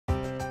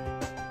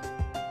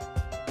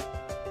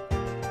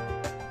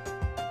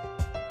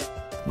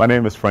My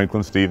name is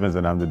Franklin Stevens,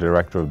 and I'm the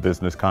Director of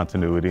Business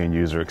Continuity and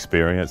User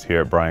Experience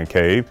here at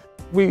Bryan.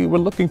 We were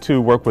looking to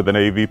work with an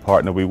AV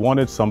partner. We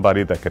wanted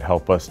somebody that could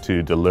help us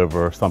to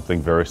deliver something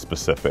very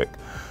specific.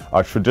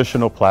 Our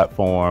traditional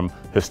platform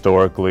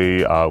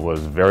historically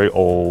was very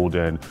old,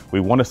 and we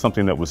wanted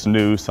something that was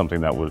new, something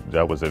that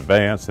was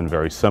advanced and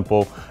very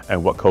simple.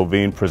 And what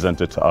Covene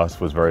presented to us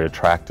was very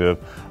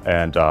attractive,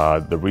 and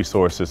the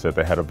resources that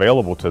they had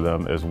available to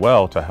them as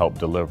well to help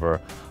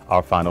deliver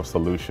our final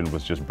solution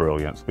was just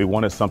brilliant. We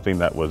wanted something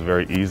that was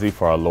very easy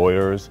for our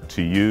lawyers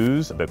to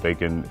use, that they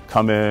can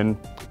come in,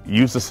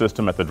 use the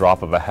system at the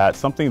drop of a hat,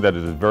 something that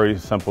is very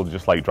simple,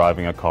 just like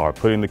driving a car,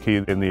 putting the key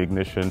in the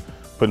ignition,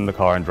 put in the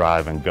car and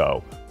drive and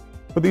go.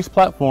 But these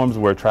platforms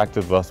were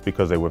attractive to us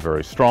because they were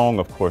very strong.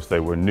 Of course, they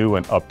were new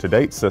and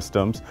up-to-date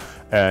systems.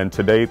 And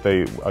to date,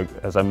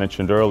 as I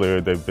mentioned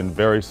earlier, they've been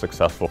very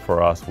successful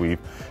for us. We've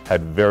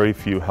had very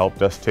few help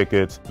desk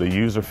tickets. The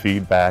user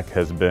feedback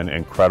has been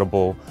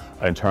incredible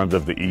in terms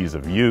of the ease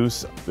of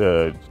use.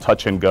 The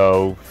touch and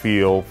go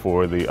feel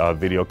for the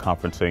video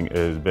conferencing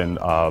has been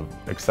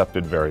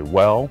accepted very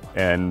well.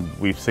 And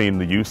we've seen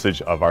the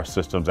usage of our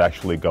systems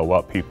actually go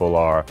up. People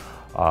are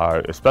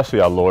especially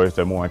our lawyers,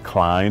 they're more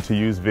inclined to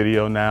use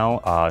video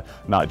now,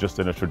 not just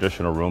in a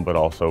traditional room, but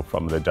also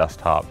from the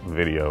desktop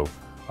video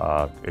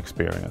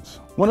experience.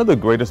 One of the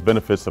greatest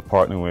benefits of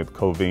partnering with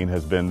Covene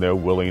has been their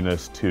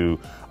willingness to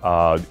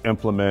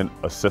implement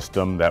a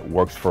system that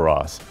works for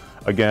us.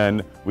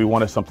 Again, we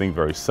wanted something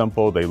very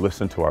simple. They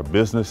listened to our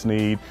business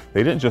need.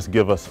 They didn't just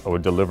give us or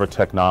deliver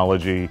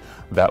technology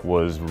that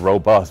was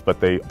robust, but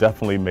they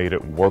definitely made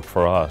it work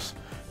for us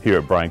here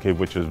at Bryan,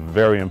 which is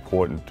very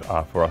important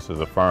for us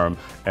as a firm.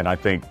 And I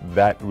think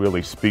that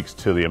really speaks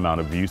to the amount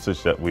of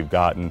usage that we've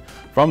gotten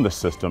from the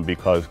system,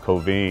 because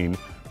Covene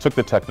took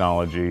the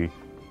technology,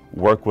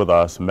 worked with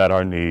us, met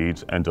our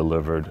needs, and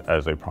delivered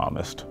as they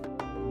promised.